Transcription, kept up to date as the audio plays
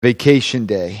vacation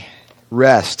day,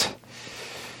 rest,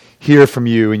 hear from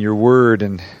you and your word,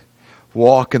 and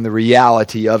walk in the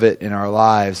reality of it in our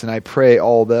lives. And I pray,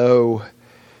 although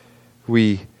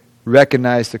we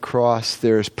recognize the cross,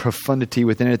 there's profundity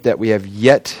within it that we have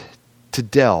yet to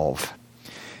delve.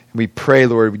 And we pray,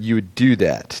 Lord, you would do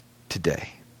that today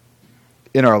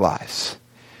in our lives,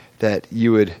 that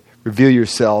you would reveal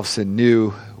yourselves in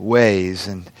new ways,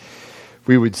 and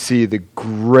we would see the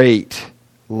great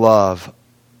love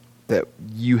that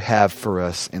you have for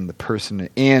us in the person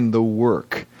and the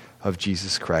work of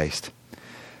Jesus Christ.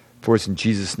 For it's in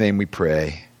Jesus' name we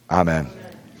pray. Amen.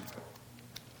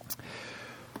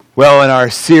 Well, in our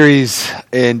series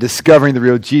in Discovering the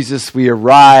Real Jesus, we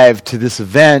arrived to this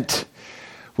event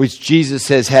which Jesus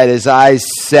has had his eyes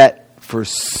set for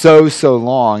so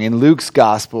long. In Luke's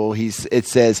gospel, it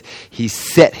says he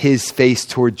set his face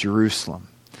toward Jerusalem.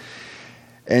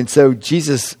 And so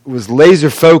Jesus was laser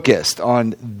focused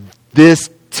on this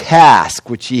task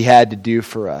which he had to do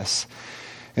for us.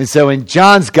 And so in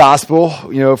John's gospel,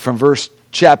 from verse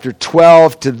chapter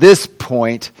 12 to this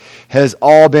point has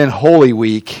all been Holy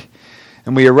Week.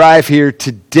 And we arrive here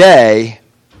today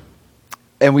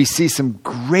and we see some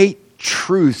great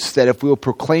truths that if we'll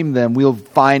proclaim them, we'll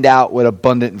find out what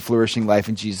abundant and flourishing life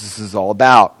in Jesus is all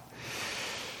about.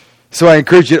 So I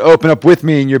encourage you to open up with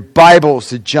me in your Bibles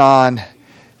to John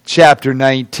chapter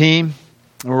 19.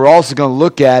 And we're also going to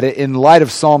look at it in light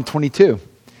of Psalm 22.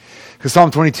 Because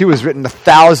Psalm 22 was written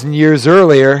 1,000 years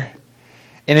earlier,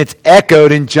 and it's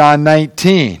echoed in John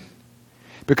 19.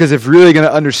 Because if you're really going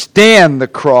to understand the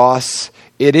cross,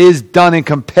 it is done in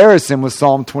comparison with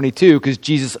Psalm 22, because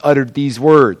Jesus uttered these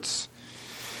words.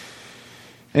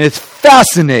 And it's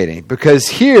fascinating, because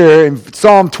here in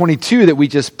Psalm 22 that we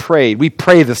just prayed, we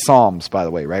pray the Psalms, by the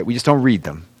way, right? We just don't read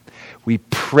them. We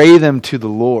pray them to the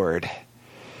Lord.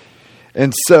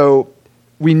 And so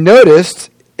we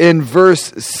noticed in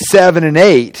verse 7 and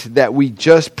 8 that we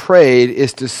just prayed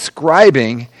is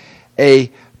describing a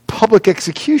public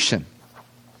execution.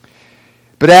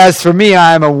 But as for me,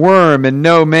 I am a worm and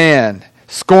no man,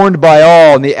 scorned by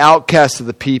all and the outcast of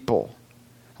the people.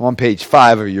 I'm on page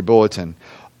 5 of your bulletin.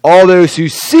 All those who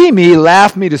see me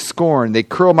laugh me to scorn. They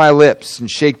curl my lips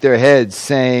and shake their heads,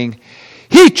 saying,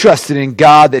 he trusted in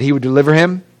God that he would deliver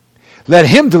him. Let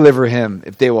him deliver him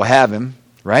if they will have him,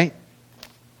 right?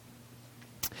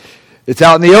 It's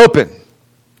out in the open.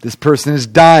 This person is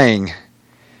dying.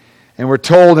 And we're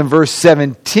told in verse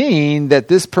 17 that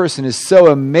this person is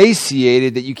so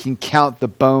emaciated that you can count the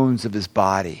bones of his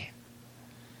body.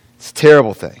 It's a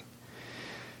terrible thing.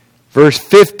 Verse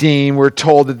 15, we're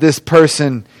told that this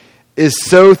person is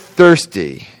so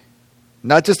thirsty,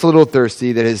 not just a little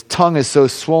thirsty, that his tongue is so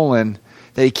swollen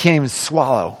that he can't even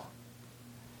swallow.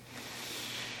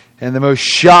 And the most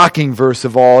shocking verse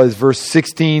of all is verse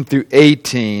 16 through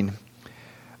 18.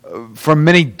 For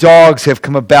many dogs have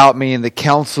come about me, and the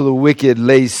counsel of the wicked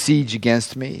lays siege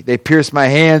against me. They pierce my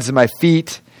hands and my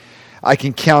feet. I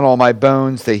can count all my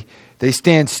bones. They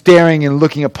stand staring and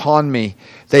looking upon me.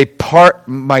 They part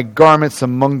my garments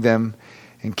among them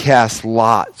and cast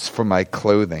lots for my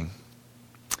clothing.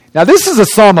 Now this is a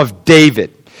Psalm of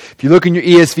David. If you look in your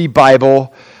ESV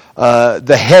Bible,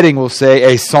 the heading will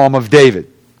say a Psalm of David.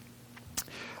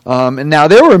 And now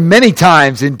there were many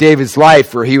times in David's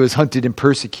life where he was hunted and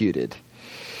persecuted.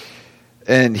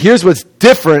 And here's what's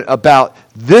different about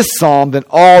this psalm than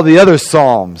all the other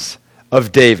psalms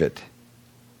of David.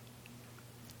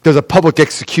 There's a public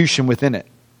execution within it.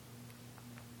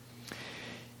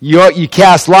 You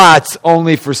cast lots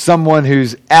only for someone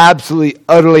who's absolutely,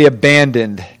 utterly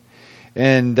abandoned.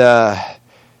 And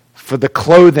for the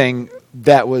clothing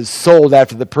that was sold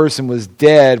after the person was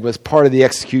dead was part of the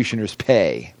executioner's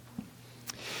pay.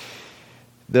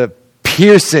 The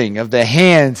piercing of the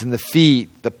hands and the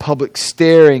feet, the public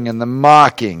staring and the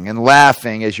mocking and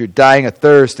laughing as you're dying of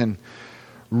thirst and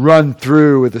run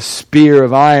through with a spear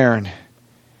of iron.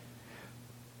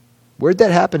 Where'd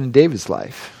that happen in David's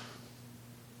life?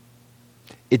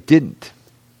 It didn't.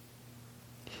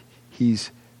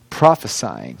 He's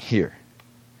prophesying here.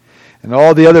 And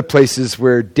all the other places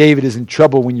where David is in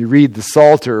trouble when you read the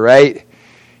Psalter, right?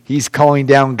 He's calling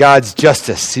down God's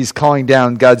justice. He's calling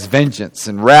down God's vengeance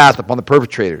and wrath upon the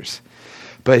perpetrators.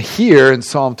 But here in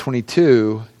Psalm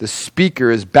 22, the speaker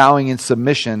is bowing in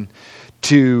submission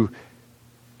to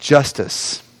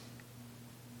justice.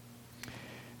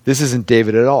 This isn't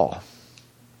David at all.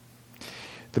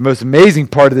 The most amazing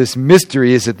part of this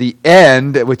mystery is at the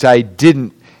end, which I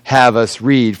didn't have us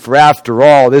read. For after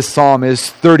all, this psalm is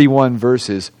 31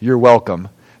 verses. You're welcome.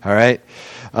 All right?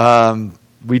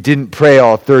 We didn't pray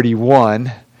all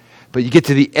 31. But you get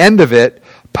to the end of it,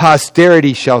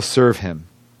 posterity shall serve him.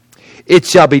 It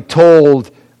shall be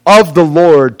told of the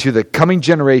Lord to the coming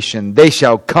generation. They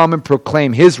shall come and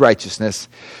proclaim his righteousness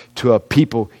to a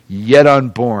people yet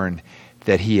unborn,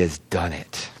 that he has done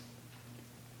it.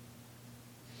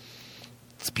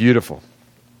 It's beautiful.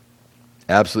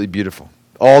 Absolutely beautiful.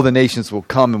 All the nations will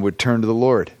come and would turn to the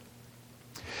Lord.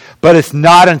 But it's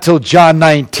not until John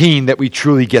 19 that we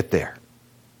truly get there.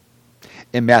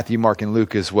 In Matthew, Mark, and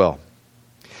Luke as well.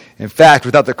 In fact,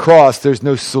 without the cross, there's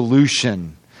no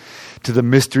solution to the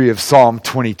mystery of Psalm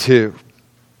 22.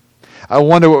 I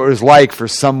wonder what it was like for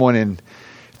someone in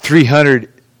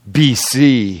 300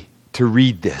 BC to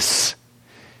read this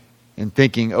and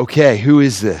thinking, okay, who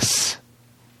is this?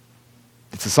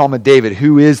 It's a Psalm of David.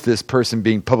 Who is this person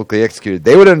being publicly executed?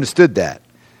 They would have understood that.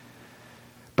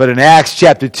 But in Acts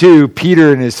chapter 2,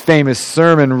 Peter in his famous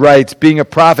sermon writes, being a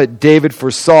prophet, David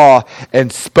foresaw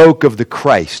and spoke of the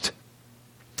Christ.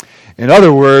 In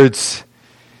other words,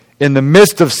 in the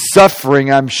midst of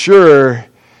suffering, I'm sure,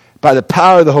 by the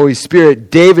power of the Holy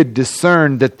Spirit, David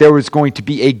discerned that there was going to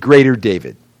be a greater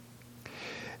David.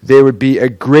 There would be a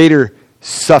greater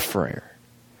sufferer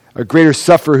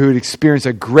who would experience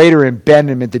a greater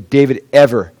abandonment that David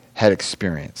ever had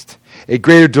experienced. A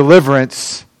greater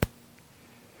deliverance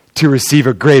to receive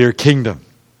a greater kingdom.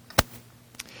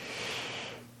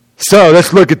 So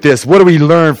let's look at this. What do we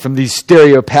learn from these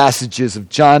stereo passages of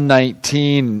John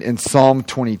 19 and Psalm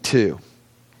 22?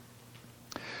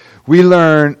 We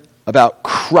learn about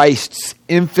Christ's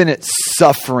infinite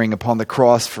suffering upon the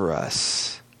cross for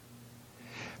us.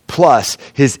 Plus,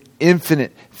 his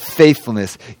infinite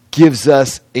faithfulness gives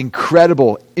us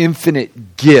incredible,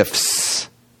 infinite gifts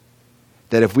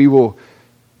that if we will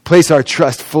place our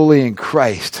trust fully in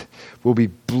Christ, we'll be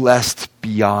blessed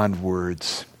beyond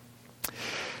words.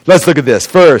 Let's look at this.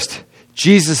 First,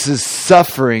 Jesus'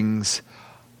 sufferings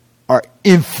are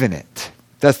infinite.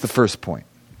 That's the first point.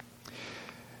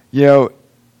 You know,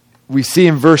 we see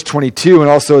in verse 22, and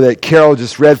also that Carol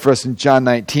just read for us in John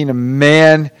 19, a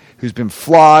man who's been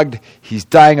flogged, he's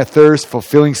dying of thirst,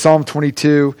 fulfilling Psalm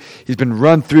 22. He's been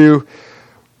run through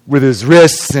with his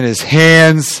wrists and his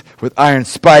hands with iron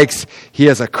spikes. He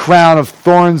has a crown of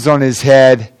thorns on his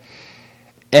head,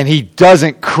 and he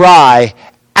doesn't cry,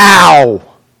 ow!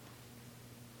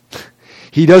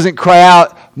 He doesn't cry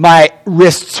out, my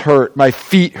wrists hurt, my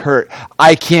feet hurt,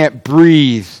 I can't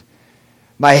breathe,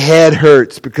 my head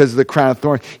hurts because of the crown of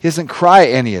thorns. He doesn't cry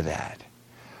any of that.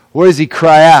 What does he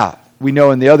cry out? We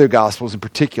know in the other Gospels in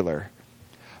particular,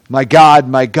 my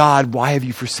God, why have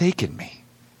you forsaken me?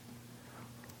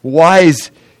 Why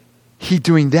is he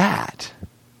doing that?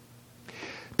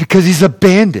 Because he's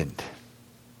abandoned.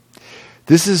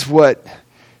 This is what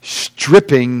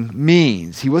stripping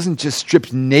means. He wasn't just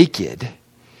stripped naked.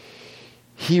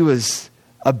 He was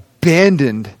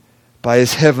abandoned by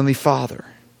his heavenly Father.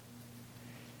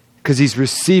 Because he's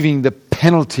receiving the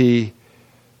penalty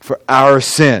for our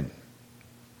sin.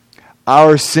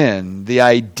 Our sin, the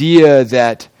idea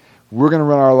that we're going to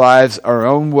run our lives our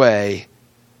own way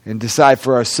and decide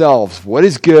for ourselves what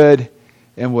is good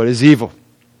and what is evil.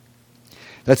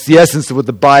 That's the essence of what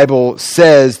the Bible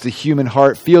says the human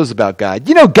heart feels about God.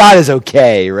 You know, God is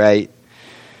okay, right?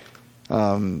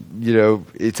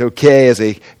 It's okay as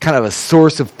a kind of a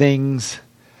source of things.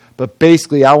 But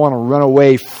basically, I want to run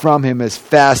away from him as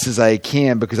fast as I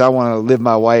can because I want to live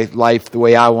my life the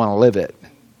way I want to live it.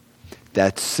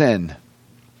 That's sin.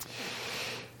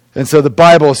 And so the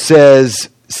Bible says,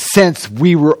 since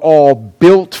we were all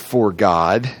built for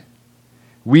God,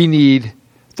 we need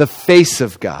the face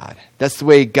of God. That's the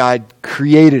way God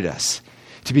created us,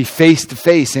 to be face to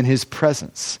face in his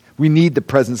presence. We need the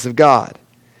presence of God.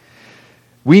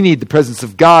 We need the presence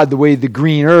of God the way the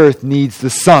green earth needs the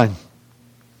sun.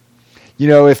 You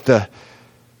know, if the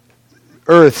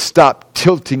earth stopped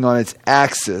tilting on its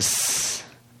axis,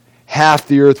 half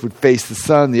the earth would face the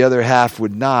sun, the other half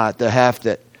would not. The half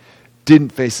that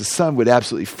didn't face the sun would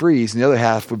absolutely freeze, and the other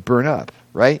half would burn up,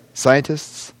 right?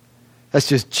 Scientists? That's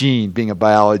just Gene being a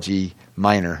biology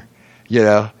minor, you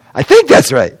know. I think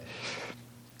that's right.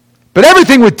 But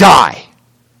everything would die,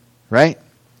 right?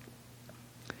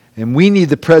 And we need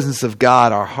the presence of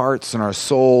God. Our hearts and our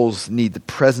souls need the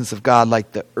presence of God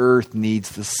like the earth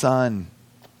needs the sun.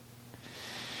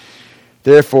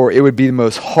 Therefore, it would be the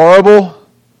most horrible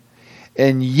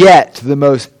and yet the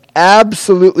most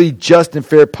absolutely just and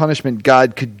fair punishment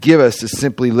God could give us to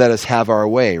simply let us have our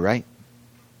way, right?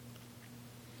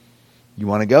 You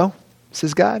want to go?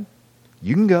 Says God.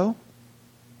 You can go.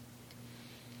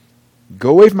 Go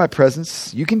away from my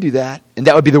presence. You can do that. And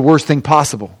that would be the worst thing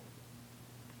possible.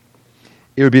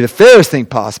 It would be the fairest thing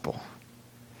possible.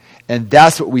 And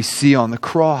that's what we see on the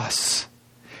cross.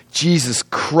 Jesus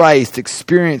Christ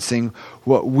experiencing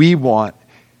what we want.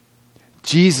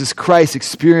 Jesus Christ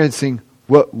experiencing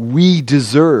what we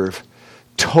deserve.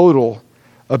 Total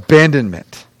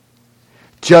abandonment.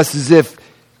 Just as if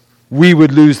we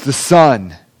would lose the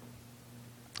sun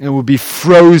and would be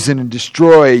frozen and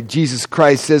destroyed. Jesus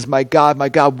Christ says, my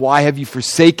God, why have you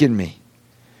forsaken me?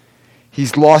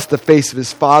 He's lost the face of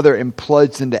his Father and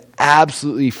plunged into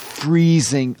absolutely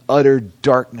freezing, utter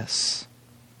darkness.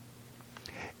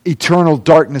 Eternal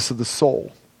darkness of the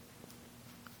soul.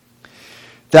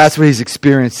 That's what he's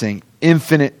experiencing.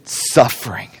 Infinite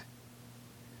suffering.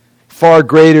 Far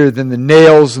greater than the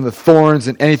nails and the thorns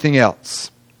and anything else.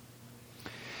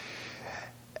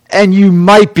 And you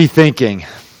might be thinking,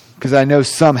 because I know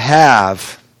some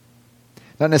have,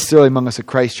 not necessarily among us at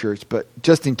Christ Church, but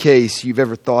just in case you've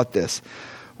ever thought this.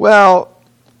 Well,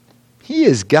 he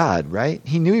is God, right?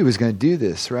 He knew he was going to do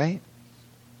this, right?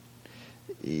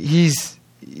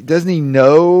 Doesn't he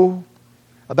know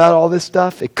about all this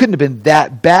stuff? It couldn't have been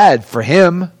that bad for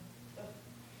him.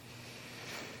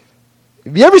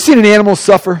 Have you ever seen an animal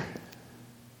suffer?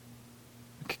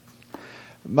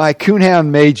 My coonhound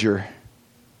Major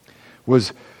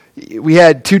we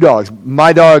had two dogs.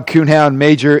 My dog, coonhound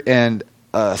Major, and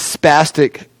a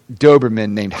spastic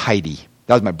Doberman named Heidi.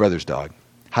 That was my brother's dog.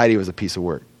 Heidi was a piece of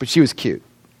work, but she was cute.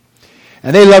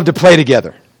 And they loved to play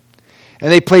together.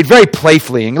 And they played very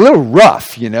playfully and a little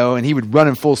rough, and he would run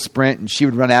in full sprint and she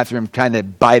would run after him trying to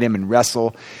bite him and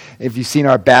wrestle. If you've seen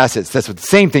our Bassets, that's the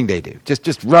same thing they do.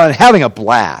 Just run, having a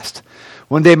blast.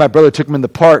 One day my brother took him in the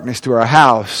park next to our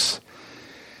house.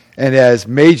 And as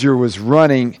Major was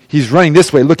running, he's running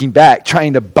this way, looking back,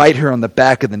 trying to bite her on the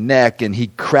back of the neck, and he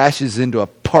crashes into a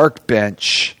park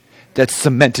bench that's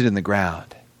cemented in the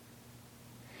ground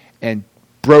and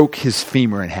broke his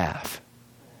femur in half.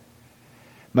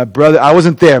 My brother, I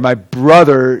wasn't there. My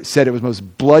brother said it was the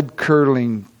most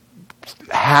blood-curdling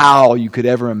howl you could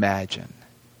ever imagine.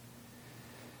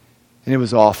 And it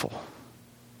was awful.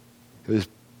 It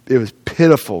was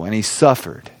pitiful, and he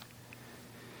suffered.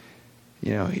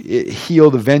 It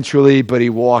healed eventually, but he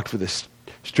walked with a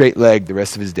straight leg the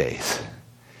rest of his days.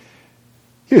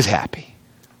 He was happy,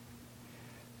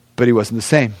 but he wasn't the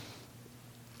same.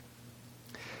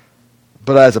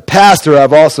 But as a pastor,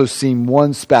 I've also seen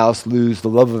one spouse lose the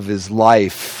love of his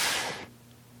life,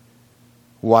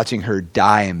 watching her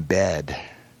die in bed.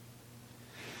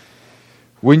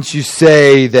 Wouldn't you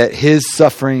say that his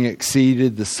suffering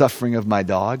exceeded the suffering of my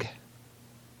dog?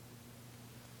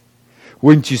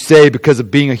 Wouldn't you say because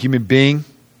of being a human being,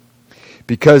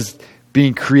 because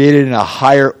being created in a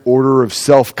higher order of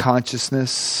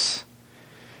self-consciousness,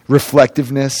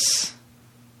 reflectiveness,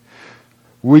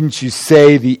 wouldn't you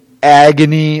say the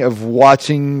agony of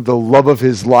watching the love of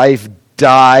his life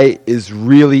die is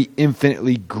really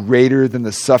infinitely greater than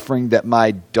the suffering that my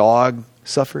dog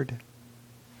suffered?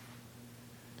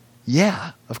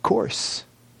 Yeah, of course.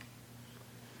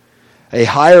 A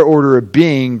higher order of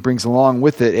being brings along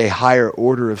with it a higher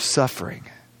order of suffering.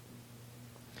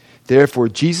 Therefore,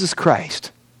 Jesus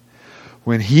Christ,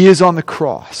 when he is on the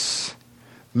cross,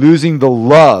 losing the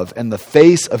love and the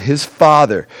face of his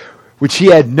Father, which he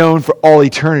had known for all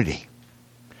eternity,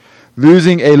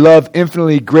 losing a love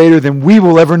infinitely greater than we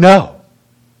will ever know,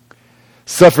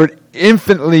 suffered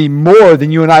infinitely more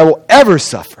than you and I will ever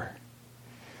suffer,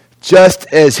 just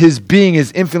as his being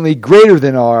is infinitely greater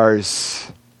than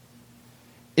ours.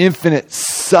 Infinite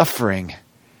suffering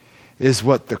is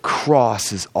what the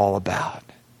cross is all about.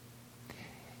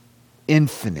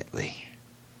 Infinitely.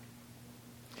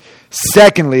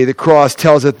 Secondly, the cross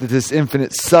tells us that this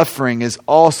infinite suffering is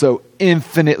also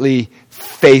infinitely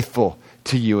faithful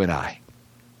to you and I.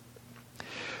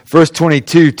 Verse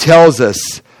 22 tells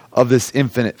us of this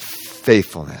infinite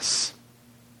faithfulness.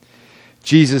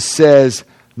 Jesus says,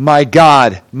 my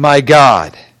God, my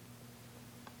God.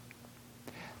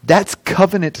 That's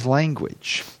covenant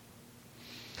language.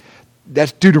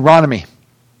 That's Deuteronomy.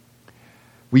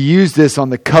 We use this on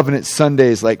the covenant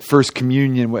Sundays like First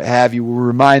Communion, what have you. We'll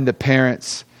remind the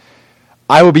parents,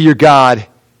 I will be your God,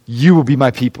 you will be my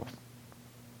people.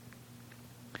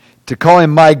 To call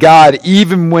him my God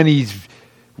even when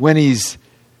he's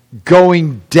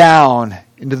going down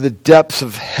into the depths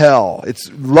of hell. It's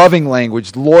loving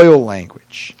language, loyal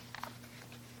language.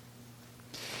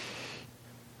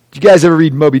 Did you guys ever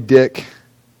read Moby Dick?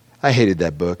 I hated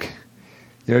that book.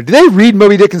 Do they read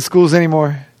Moby Dick in schools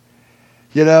anymore?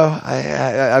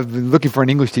 I've been looking for an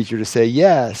English teacher to say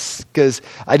yes, because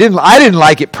I didn't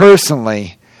like it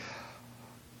personally,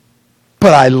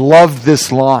 but I loved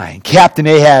this line. Captain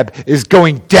Ahab is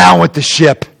going down with the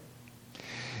ship.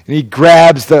 And he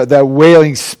grabs the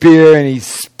wailing spear and he's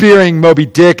spearing Moby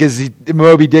Dick as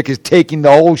Moby Dick is taking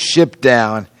the whole ship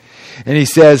down. And he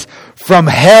says, "From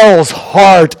hell's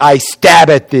heart I stab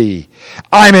at thee.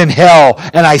 I'm in hell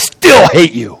and I still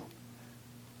hate you."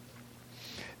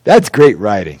 That's great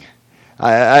writing.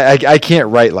 I can't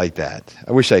write like that.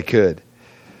 I wish I could.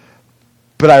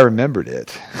 But I remembered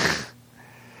it.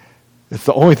 It's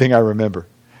the only thing I remember.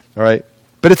 All right?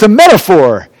 But it's a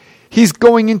metaphor. He's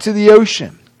going into the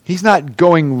ocean. He's not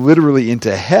going literally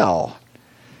into hell.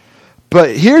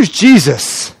 But here's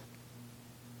Jesus,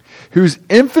 who's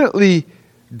infinitely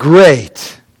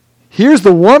great. Here's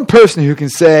the one person who can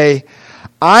say,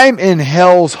 "I'm in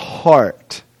hell's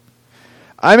heart.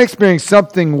 I'm experiencing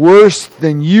something worse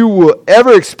than you will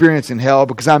ever experience in hell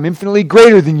because I'm infinitely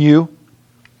greater than you."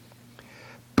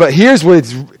 But here's what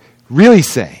it's really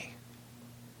saying.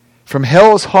 From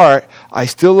hell's heart, I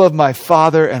still love my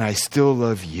Father and I still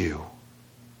love you.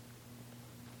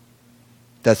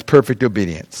 That's perfect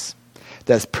obedience.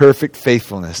 That's perfect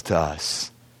faithfulness to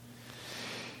us.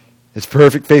 It's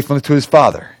perfect faithfulness to his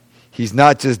Father. He's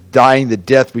not just dying the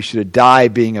death we should have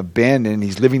died, being abandoned.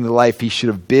 He's living the life he should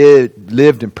have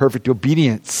lived in perfect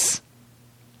obedience.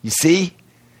 You see?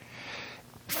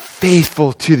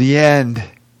 Faithful to the end.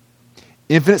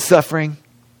 Infinite suffering,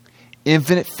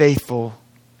 infinite faithful.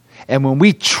 And when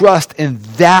we trust in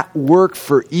that work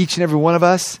for each and every one of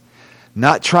us,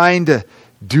 not trying to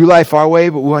do life our way,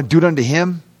 but we want to do it unto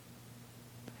him,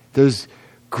 those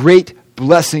great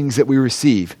blessings that we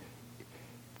receive,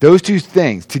 those two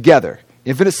things together,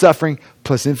 infinite suffering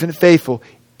plus infinite faithful,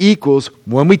 equals,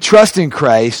 when we trust in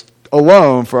Christ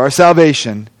alone for our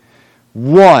salvation,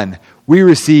 one, we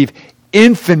receive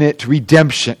infinite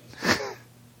redemption.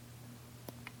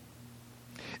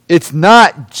 It's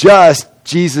not just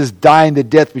Jesus dying the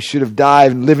death we should have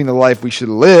died and living the life we should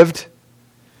have lived.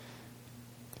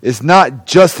 It's not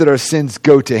just that our sins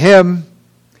go to him.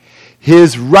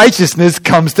 His righteousness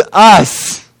comes to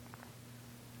us.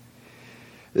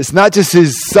 It's not just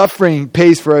his suffering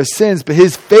pays for our sins, but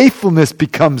his faithfulness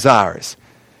becomes ours.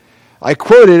 I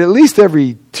quote it at least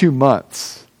every 2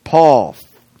 months. Paul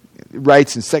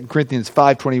writes in 2 Corinthians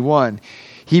 5:21,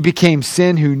 "He became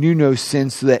sin who knew no sin,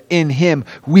 so that in him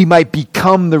we might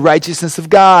become the righteousness of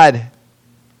God."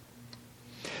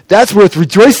 That's worth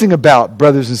rejoicing about,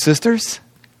 brothers and sisters.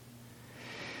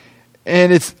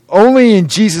 And it's only in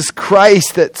Jesus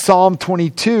Christ that Psalm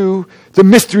 22, the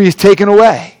mystery is taken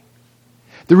away.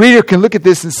 The reader can look at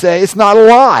this and say, it's not a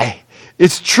lie.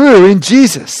 It's true in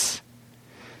Jesus.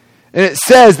 And it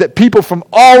says that people from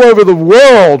all over the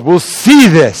world will see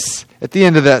this at the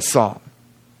end of that psalm.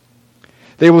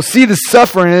 They will see the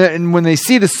suffering, and when they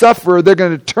see the sufferer, they're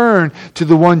going to turn to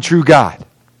the one true God.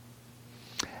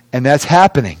 And that's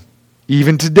happening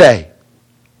even today.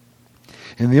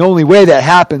 And the only way that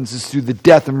happens is through the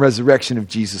death and resurrection of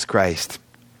Jesus Christ.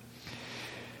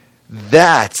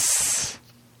 That's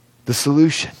the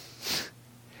solution.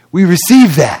 We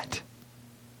receive that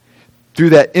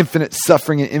through that infinite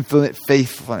suffering and infinite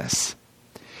faithfulness.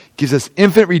 It gives us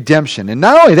infinite redemption. And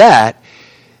not only that,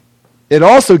 it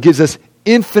also gives us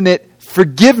infinite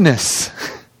forgiveness.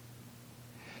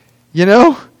 You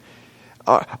know?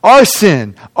 Our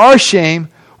sin, our shame,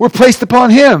 were placed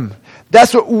upon him.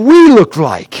 That's what we looked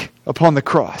like upon the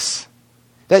cross.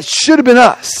 That should have been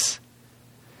us.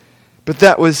 But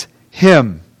that was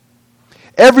him.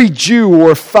 Every Jew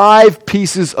wore 5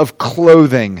 pieces of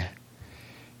clothing.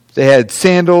 They had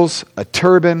sandals, a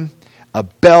turban, a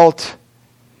belt,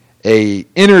 an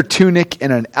inner tunic,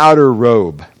 and an outer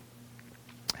robe.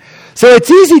 So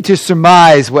it's easy to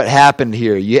surmise what happened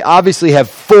here. You obviously have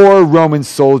 4 Roman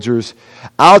soldiers.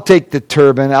 I'll take the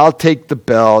turban, I'll take the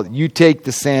belt, you take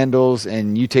the sandals,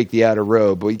 and you take the outer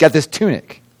robe. But you got this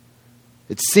tunic.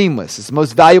 It's seamless. It's the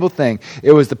most valuable thing.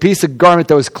 It was the piece of garment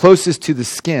that was closest to the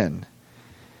skin.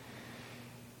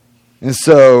 And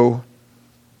so,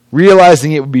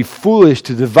 realizing it would be foolish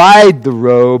to divide the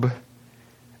robe,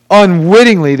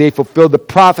 unwittingly they fulfilled the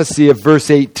prophecy of verse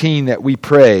 18 that we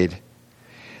prayed.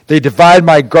 They divide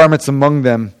my garments among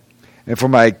them, and for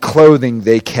my clothing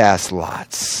they cast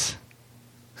lots.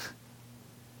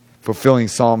 Fulfilling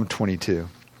Psalm 22.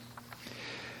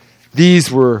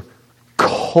 These were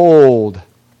cold-hearted,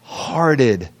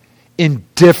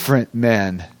 indifferent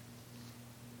men.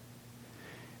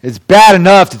 It's bad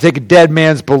enough to take a dead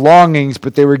man's belongings,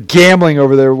 but they were gambling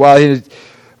over there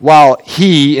while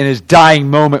he, in his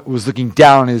dying moment, was looking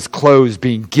down on his clothes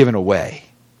being given away.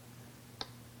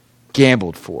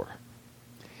 Gambled for.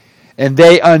 And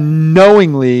they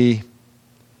unknowingly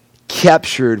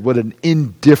captured what an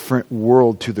indifferent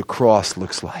world to the cross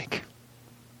looks like.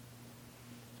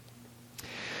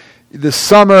 The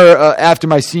summer after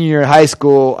my senior year in high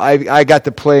school, I got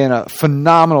to play in a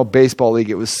phenomenal baseball league.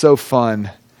 It was so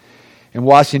fun. In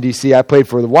Washington, D.C., I played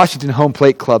for the Washington Home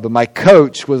Plate Club, and my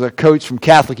coach was a coach from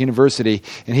Catholic University,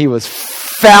 and he was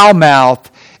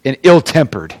foul-mouthed and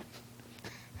ill-tempered.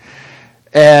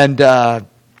 And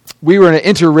we were an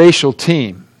interracial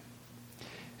team,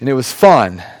 and it was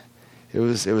fun. It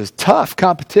was tough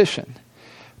competition.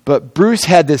 But Bruce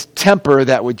had this temper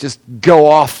that would just go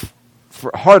off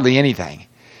for hardly anything,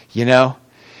 you know?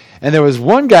 And there was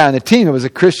one guy on the team that was a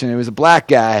Christian. It was a black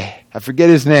guy. I forget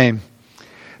his name.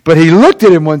 But he looked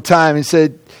at him one time and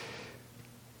said,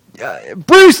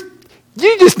 Bruce,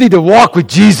 you just need to walk with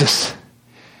Jesus.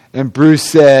 And Bruce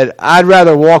said, I'd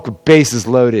rather walk with bases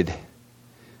loaded.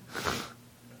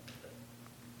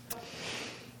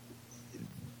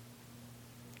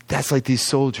 That's like these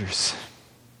soldiers.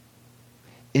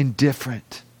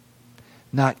 Indifferent,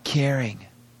 not caring,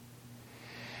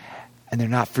 and they're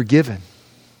not forgiven.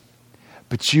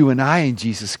 But you and I in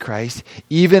Jesus Christ,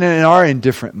 even in our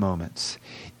indifferent moments,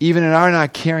 even in our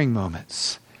not caring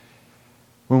moments,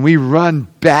 when we run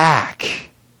back,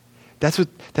 that's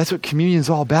what communion's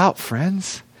all about,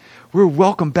 friends. We're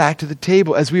welcome back to the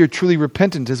table as we are truly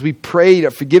repentant, as we prayed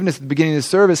our forgiveness at the beginning of the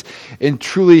service and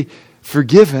truly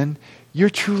forgiven. You're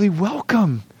truly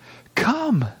welcome.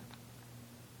 Come.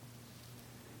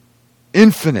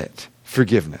 Infinite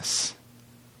forgiveness.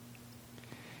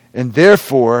 And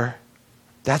therefore,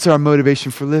 that's our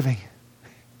motivation for living.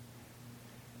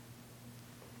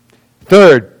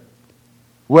 Third,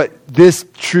 what this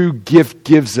true gift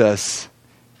gives us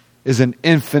is an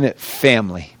infinite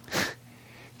family.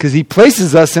 Because he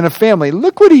places us in a family.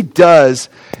 Look what he does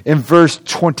in verse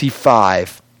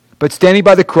 25. But standing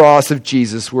by the cross of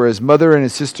Jesus were his mother and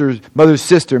his mother's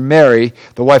sister, Mary,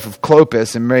 the wife of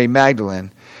Clopas, and Mary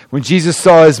Magdalene. When Jesus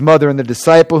saw his mother and the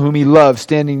disciple whom he loved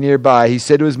standing nearby, he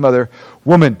said to his mother,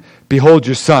 Woman, behold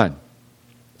your son.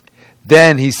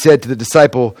 Then he said to the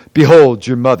disciple, Behold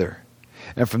your mother.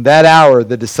 And from that hour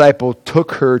the disciple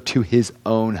took her to his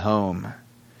own home.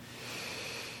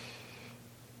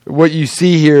 What you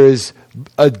see here is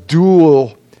a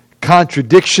dual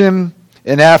contradiction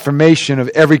and affirmation of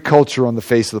every culture on the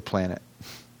face of the planet.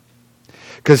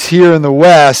 Because here in the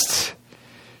West,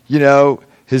 you know,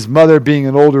 his mother being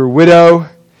an older widow,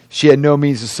 she had no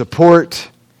means of support.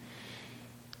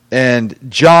 And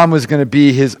John was going to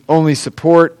be his only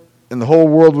support, and the whole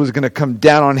world was going to come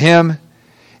down on him.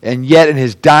 And yet in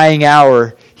his dying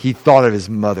hour, he thought of his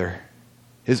mother,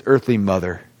 his earthly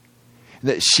mother,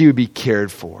 that she would be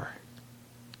cared for.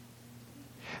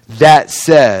 That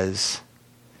says,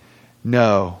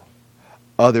 no,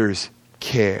 others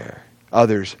care.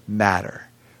 Others matter.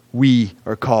 We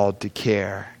are called to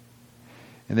care.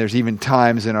 And there's even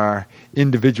times in our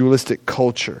individualistic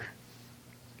culture,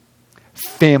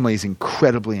 family is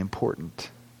incredibly important.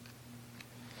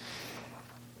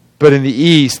 But in the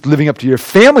East, living up to your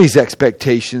family's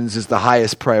expectations is the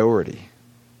highest priority.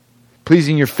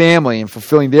 Pleasing your family and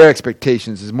fulfilling their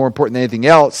expectations is more important than anything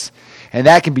else. And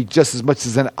that can be just as much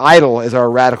as an idol as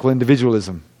our radical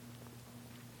individualism.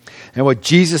 And what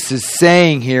Jesus is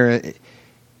saying here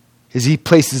is he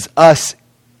places us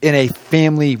in a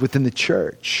family within the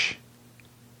church.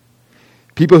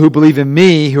 People who believe in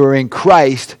me, who are in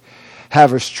Christ,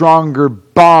 have a stronger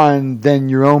bond than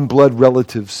your own blood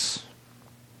relatives.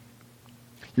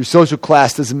 Your social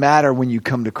class doesn't matter when you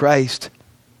come to Christ.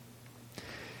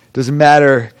 Doesn't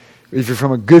matter if you're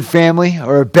from a good family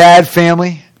or a bad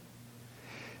family,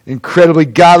 incredibly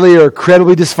godly or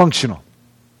incredibly dysfunctional.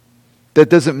 That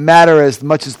doesn't matter as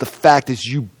much as the fact is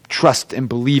you trust and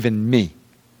believe in me,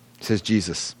 says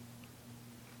Jesus.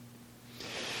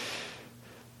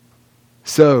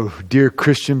 So, dear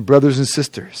Christian brothers and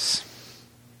sisters,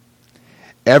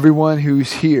 everyone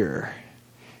who's here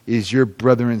is your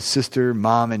brother and sister,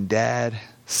 mom and dad,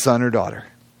 son or daughter.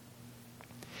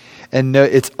 And no,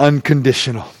 it's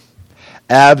unconditional.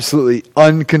 Absolutely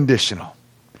unconditional.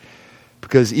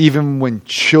 Because even when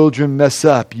children mess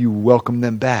up, you welcome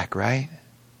them back, right?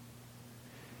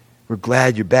 We're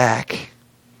glad you're back.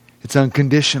 It's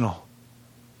unconditional.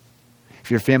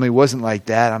 If your family wasn't like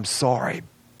that, I'm sorry,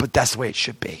 but that's the way it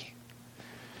should be.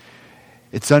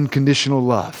 It's unconditional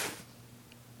love.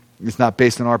 It's not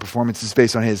based on our performance, it's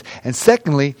based on his. And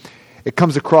secondly, it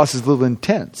comes across as a little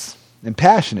intense and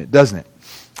passionate, doesn't it?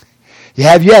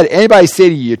 Have you had anybody say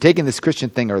to you, you're taking this Christian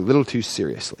thing a little too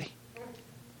seriously?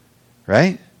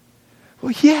 Right?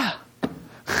 Well, yeah.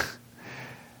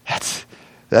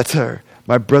 That's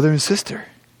my brother and sister.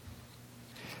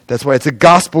 That's why it's a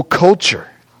gospel culture.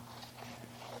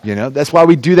 You know, that's why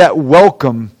we do that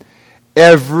welcome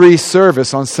every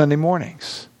service on Sunday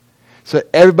mornings. So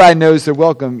everybody knows they're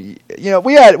welcome. You know,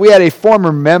 we had a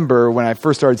former member when I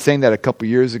first started saying that a couple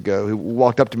years ago who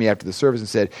walked up to me after the service and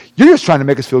said, "You're just trying to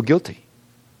make us feel guilty."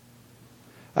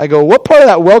 I go, "What part of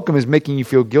that welcome is making you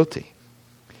feel guilty?"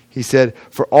 He said,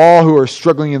 "For all who are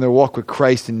struggling in their walk with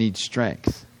Christ and need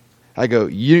strength." I go,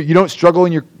 you don't struggle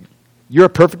and you're a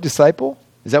perfect disciple?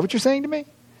 Is that what you're saying to me?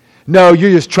 "No,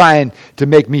 you're just trying to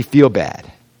make me feel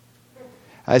bad."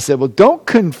 I said, "Well, don't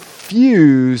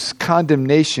confuse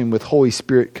condemnation with Holy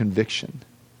Spirit conviction."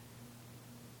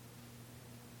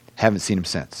 Haven't seen him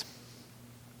since.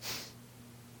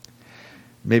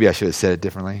 Maybe I should have said it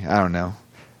differently. I don't know.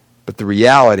 But the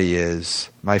reality is,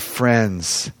 my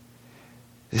friends,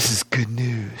 this is good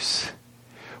news.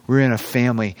 We're in a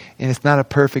family, and it's not a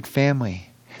perfect family.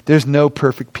 There's no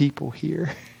perfect people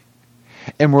here.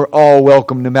 And we're all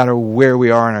welcome no matter where we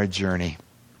are in our journey.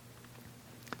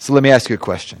 So let me ask you a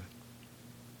question.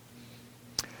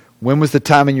 When was the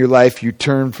time in your life you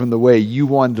turned from the way you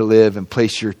wanted to live and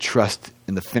placed your trust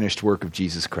in the finished work of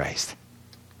Jesus Christ?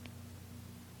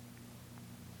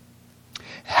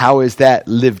 How is that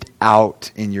lived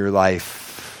out in your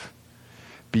life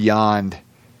beyond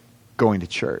going to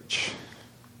church?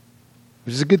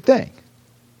 Which is a good thing.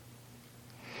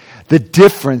 The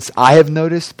difference I have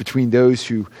noticed between those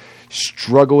who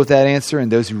struggle with that answer and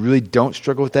those who really don't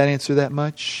struggle with that answer that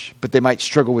much, but they might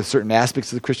struggle with certain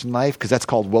aspects of the Christian life, because that's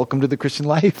called welcome to the Christian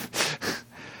life.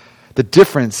 The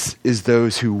difference is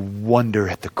those who wonder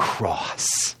at the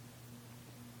cross.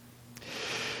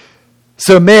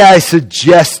 So may I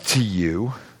suggest to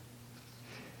you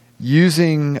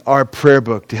using our prayer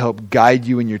book to help guide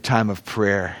you in your time of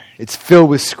prayer. It's filled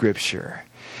with scripture.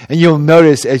 And you'll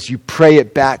notice as you pray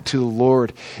it back to the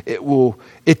Lord,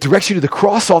 it directs you to the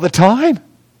cross all the time.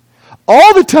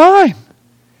 All the time.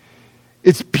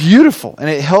 It's beautiful, and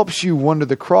it helps you wonder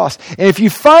the cross. And if you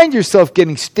find yourself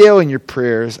getting stale in your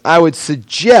prayers, I would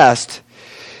suggest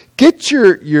get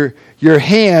your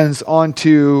hands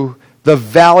onto the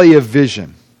Valley of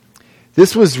Vision.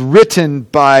 This was written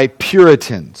by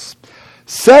Puritans,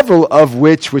 several of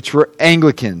which were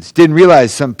Anglicans. Didn't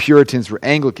realize some Puritans were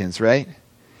Anglicans, right?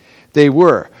 They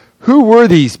were. Who were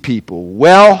these people?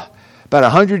 Well, about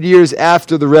 100 years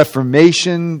after the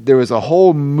Reformation, there was a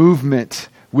whole movement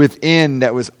within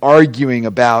that was arguing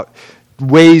about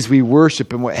ways we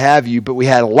worship and what have you, but we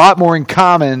had a lot more in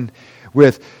common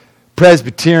with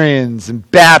Presbyterians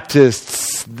and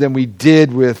Baptists than we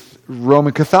did with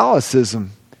Roman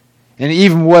Catholicism, and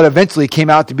even what eventually came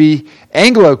out to be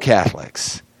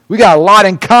Anglo-Catholics. We got a lot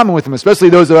in common with them, especially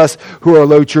those of us who are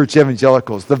low church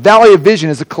evangelicals. The Valley of Vision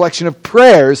is a collection of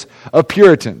prayers of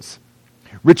Puritans.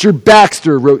 Richard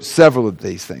Baxter wrote several of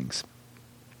these things.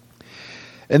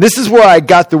 And this is where I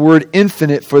got the word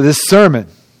infinite for this sermon.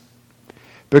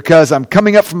 Because I'm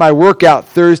coming up from my workout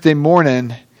Thursday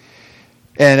morning,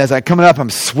 and as I'm coming up,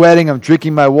 I'm sweating, I'm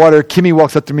drinking my water. Kimmy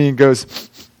walks up to me and goes,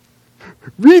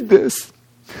 "Read this."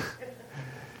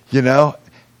 You know?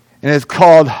 And it's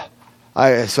called...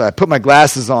 So I put my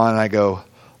glasses on and I go,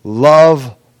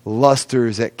 "Love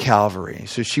Lusters at Calvary."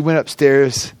 So she went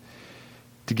upstairs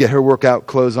to get her workout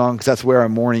clothes on, because that's where our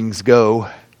mornings go,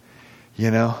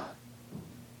 you know.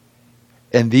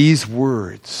 And these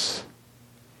words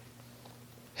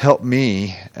help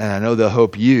me, and I know they'll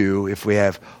help you if we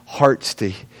have hearts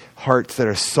that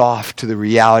are soft to the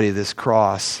reality of this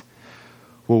cross,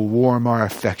 will warm our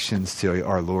affections to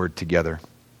our Lord together.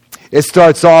 It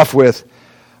starts off with,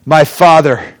 "My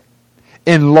Father,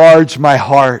 enlarge my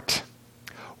heart,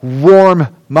 warm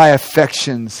my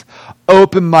affections,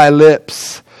 open my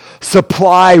lips,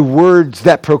 supply words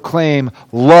that proclaim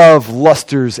love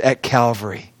lusters at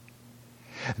Calvary.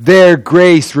 Their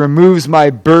grace removes my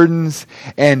burdens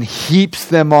and heaps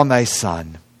them on thy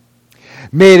Son.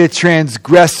 Made a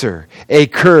transgressor, a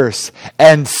curse,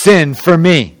 and sin for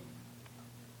me.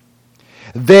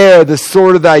 There the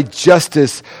sword of thy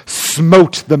justice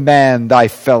smote the man thy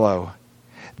fellow.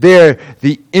 There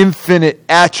the infinite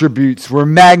attributes were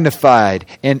magnified,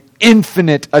 and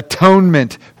infinite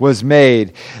atonement was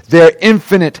made. There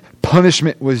infinite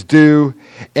punishment was due,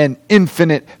 and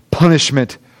infinite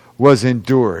punishment was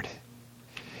endured."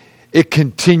 It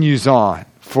continues on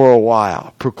for a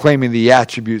while, proclaiming the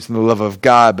attributes and the love of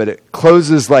God, but it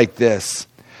closes like this.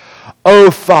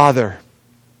 "O Father,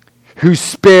 who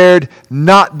spared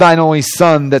not thine only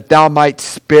Son, that thou might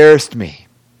sparest me.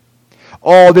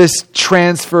 All this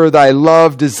transfer thy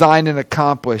love designed and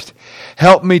accomplished.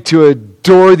 Help me to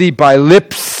adore thee by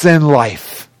lips and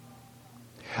life.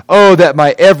 Oh, that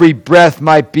my every breath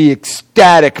might be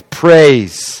ecstatic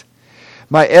praise,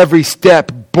 my every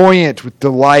step buoyant with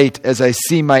delight as I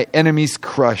see my enemies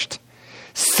crushed,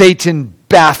 Satan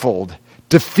baffled,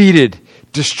 defeated,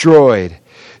 destroyed.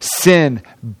 Sin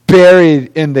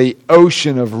buried in the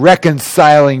ocean of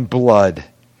reconciling blood.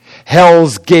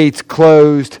 Hell's gates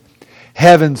closed.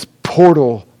 Heaven's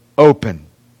portal open.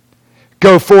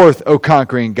 Go forth, O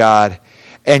conquering God,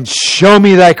 and show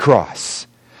me thy cross,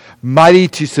 mighty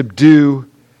to subdue,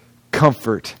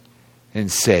 comfort,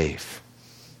 and save.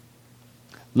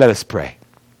 Let us pray.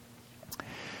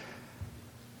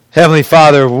 Heavenly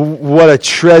Father, what a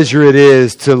treasure it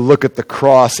is to look at the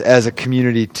cross as a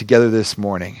community together this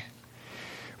morning.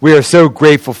 We are so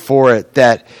grateful for it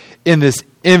that in this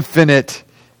infinite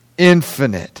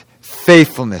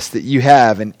faithfulness that you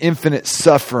have and infinite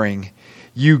suffering,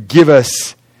 you give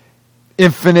us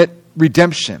infinite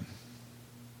redemption,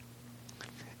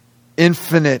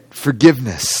 infinite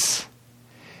forgiveness,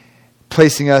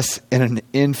 placing us in an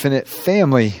infinite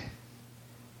family.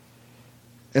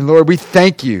 And Lord, we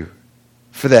thank you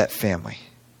for that family,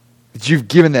 that you've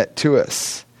given that to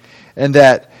us, and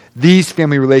that these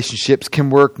family relationships can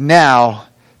work now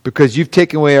because you've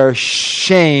taken away our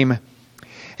shame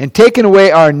and taken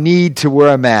away our need to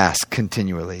wear a mask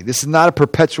continually. This is not a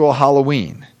perpetual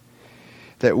Halloween,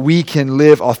 that we can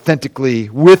live authentically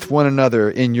with one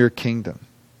another in your kingdom.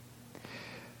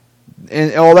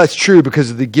 And all that's true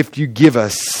because of the gift you give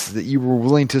us, that you were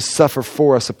willing to suffer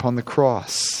for us upon the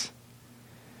cross.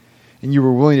 And you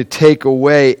were willing to take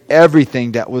away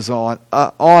everything that was on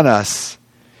us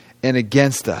and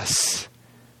against us.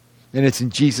 And it's in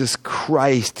Jesus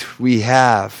Christ we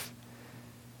have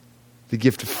the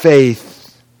gift of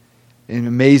faith and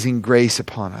amazing grace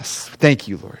upon us. Thank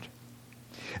you, Lord.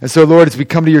 And so, Lord, as we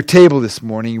come to your table this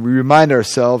morning, we remind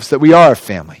ourselves that we are a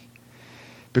family,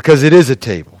 because it is a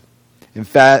table. In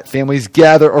fact, families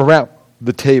gather around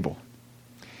the table.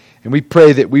 And we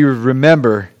pray that we would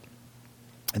remember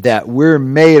that we're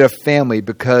made a family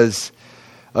because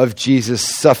of Jesus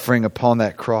suffering upon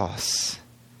that cross.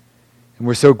 And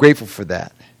we're so grateful for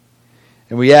that.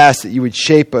 And we ask that you would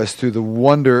shape us through the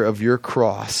wonder of your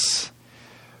cross.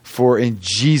 For in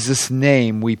Jesus'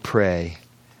 name we pray.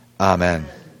 Amen.